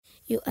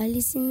You are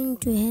listening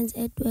to Hands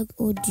at Work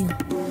Audio.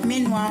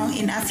 Meanwhile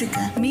in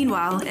Africa.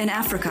 Meanwhile in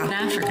Africa. In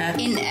Africa.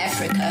 In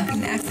Africa.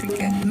 In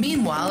Africa.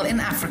 Meanwhile in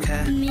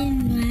Africa.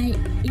 Meanwhile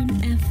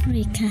in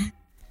Africa.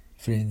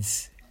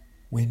 Friends,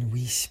 when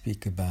we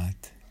speak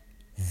about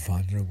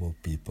vulnerable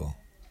people,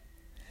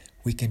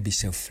 we can be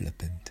so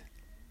flippant.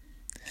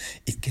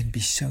 It can be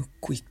so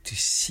quick to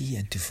see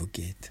and to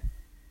forget.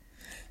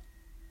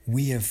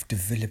 We have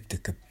developed the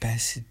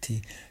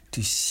capacity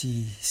to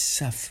see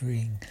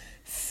suffering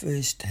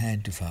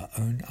firsthand with our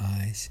own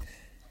eyes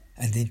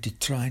and then to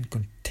try and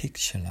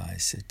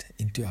contextualize it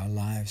into our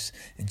lives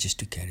and just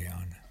to carry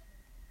on.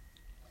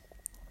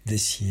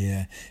 This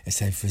year,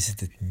 as I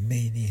visited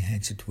many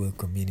Hands at Work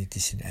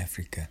communities in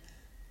Africa,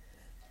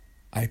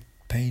 I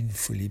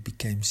painfully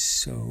became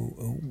so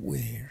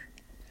aware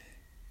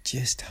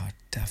just how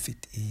tough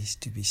it is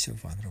to be so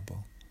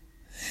vulnerable.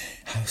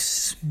 How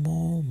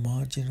small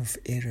margin of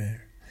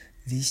error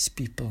these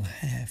people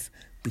have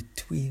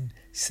between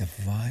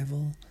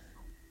survival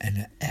and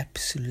an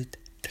absolute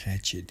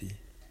tragedy.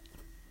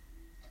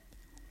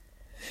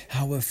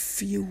 How a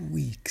few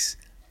weeks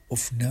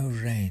of no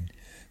rain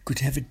could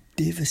have a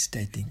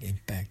devastating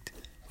impact,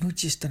 not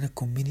just on a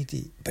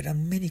community, but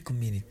on many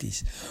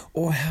communities.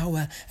 Or how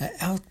an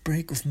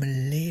outbreak of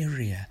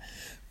malaria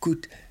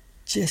could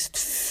just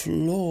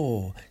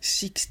floor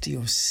 60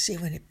 or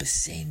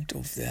 70%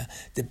 of the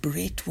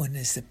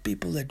breadwinners, the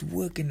people that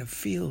work in the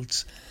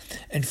fields,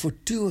 and for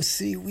 2 or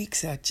 3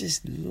 weeks are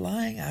just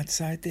lying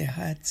outside their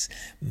huts,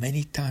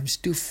 many times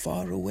too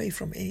far away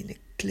from any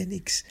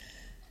clinics.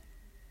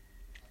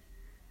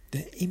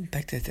 The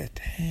impact that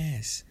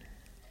has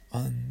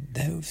on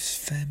those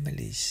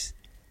families,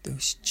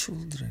 those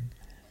children,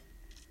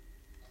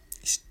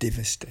 is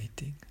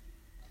devastating.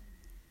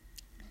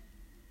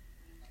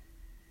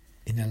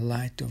 In the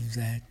light of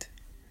that,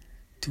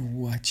 to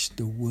watch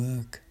the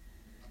work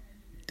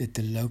that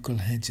the local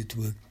Hands at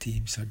Work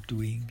teams are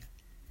doing,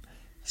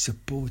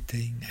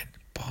 supporting and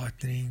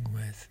partnering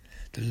with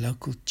the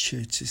local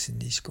churches in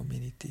these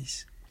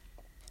communities,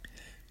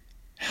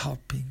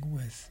 helping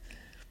with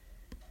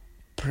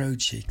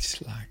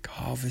projects like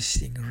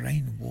harvesting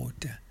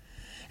rainwater.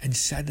 And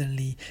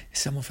suddenly,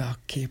 some of our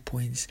care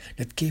points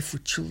that care for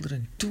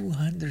children,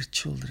 200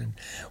 children,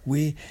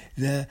 where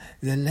the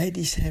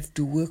ladies have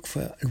to walk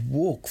for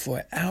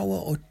an hour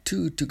or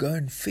two to go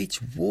and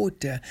fetch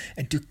water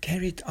and to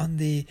carry it on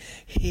their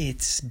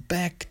heads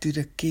back to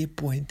the care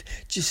point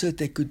just so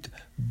they could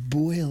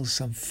boil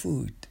some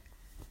food.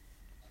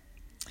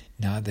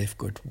 Now they've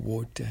got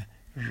water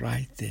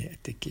right there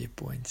at the care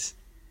points,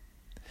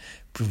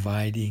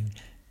 providing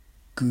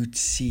good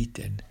seed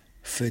and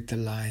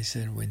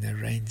fertilizer when the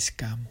rains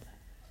come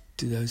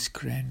to those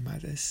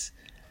grandmothers.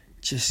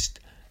 Just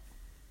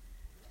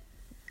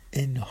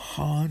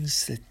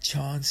enhance the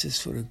chances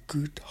for a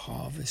good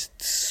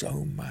harvest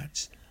so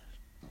much.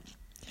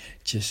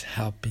 Just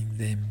helping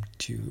them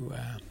to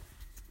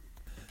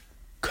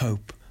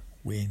cope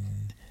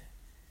when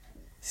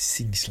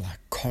things like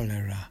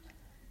cholera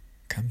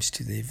comes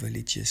to their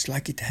villages,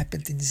 like it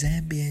happened in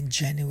Zambia in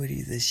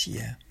January this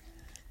year.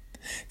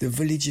 The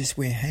villages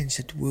where Hands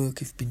at Work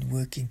have been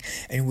working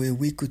and where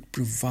we could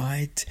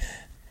provide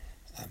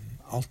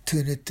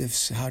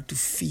alternatives how to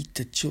feed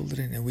the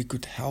children, and we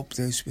could help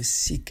those who were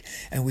sick,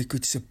 and we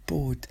could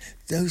support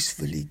those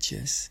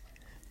villages,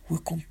 were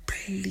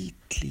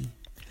completely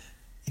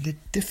in a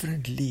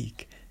different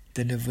league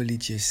than the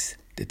villages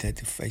that had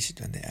to face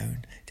it on their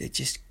own. They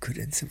just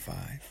couldn't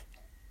survive.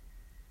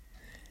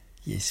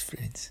 Yes,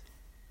 friends,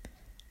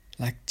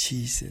 like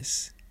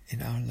Jesus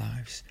in our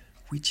lives,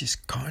 we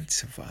just can't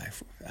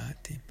survive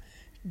without him.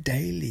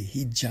 Daily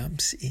he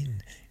jumps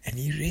in and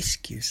he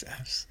rescues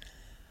us.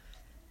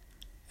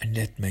 And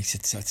that makes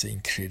it such an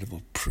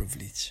incredible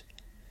privilege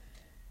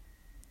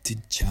to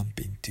jump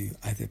into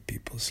other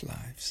people's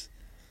lives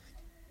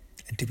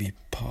and to be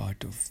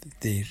part of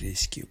their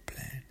rescue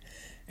plan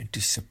and to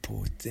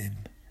support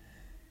them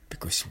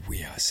because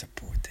we are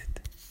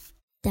supported.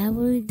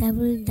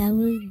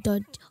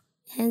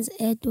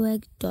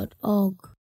 www.handsatwork.org